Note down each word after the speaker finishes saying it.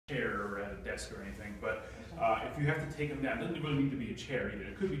chair or at a desk or anything, but if you have to take them down, it doesn't really need to be a chair either.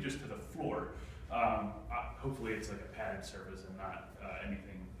 It could be just to the floor. Hopefully it's like a padded surface and not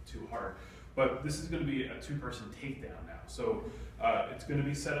anything too hard. But this is going to be a two-person takedown now. So it's going to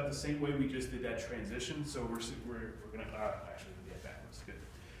be set up the same way we just did that transition. So we're going to actually get backwards. Good.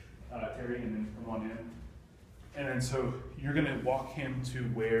 Terry, and then come on in. And then so you're going to walk him to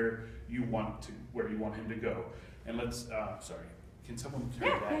where you want him to go. And let's sorry. Can someone turn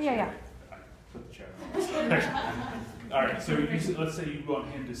that chair? Yeah. Put the chair on. All right. So let's say you want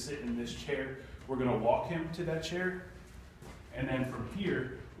him to sit in this chair. We're going to walk him to that chair, and then from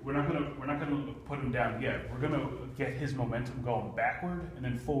here, we're not going to put him down yet. We're going to get his momentum going backward and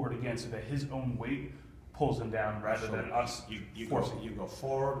then forward again, so that his own weight pulls him down rather than us. You go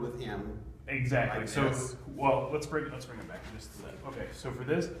forward with him. Exactly. Like so this. well, let's bring it back just to that. Okay. So for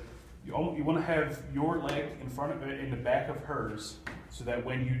this, you want to have your leg in the back of hers, so that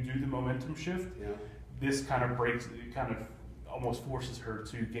when you do the momentum shift, this kind of breaks. It kind of almost forces her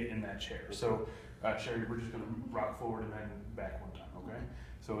to get in that chair. So, Sherry, we're just going to rock forward and then back one time, okay?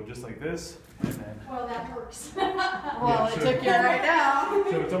 So just like this, and then... Well, that works. Well, it took you right now.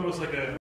 So it's almost like a